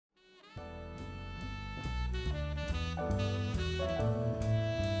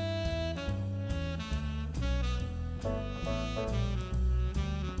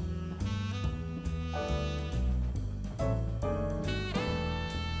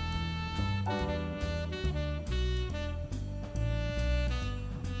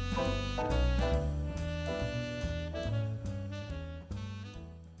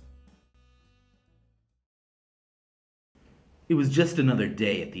It was just another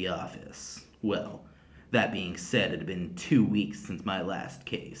day at the office. Well, that being said, it had been 2 weeks since my last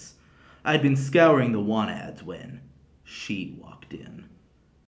case. I'd been scouring the want ads when she walked in.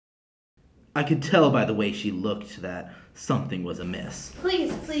 I could tell by the way she looked that something was amiss.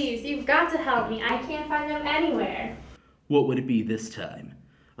 Please, please, you've got to help me. I can't find them anywhere. What would it be this time?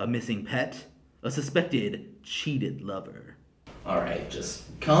 A missing pet? A suspected cheated lover? Alright,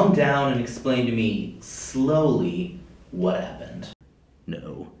 just calm down and explain to me slowly what happened.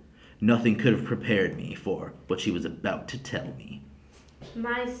 No, nothing could have prepared me for what she was about to tell me.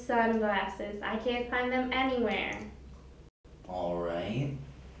 My sunglasses. I can't find them anywhere. Alright,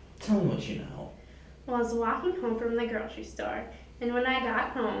 tell me what you know. Well, I was walking home from the grocery store, and when I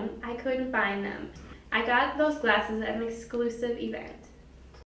got home, I couldn't find them. I got those glasses at an exclusive event.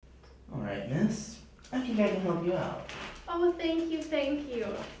 Alright, miss. I think I can help you out. Oh, thank you, thank you.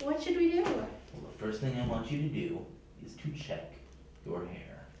 What should we do? Well, the first thing I want you to do is to check your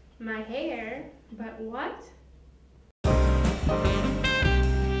hair. My hair? But what?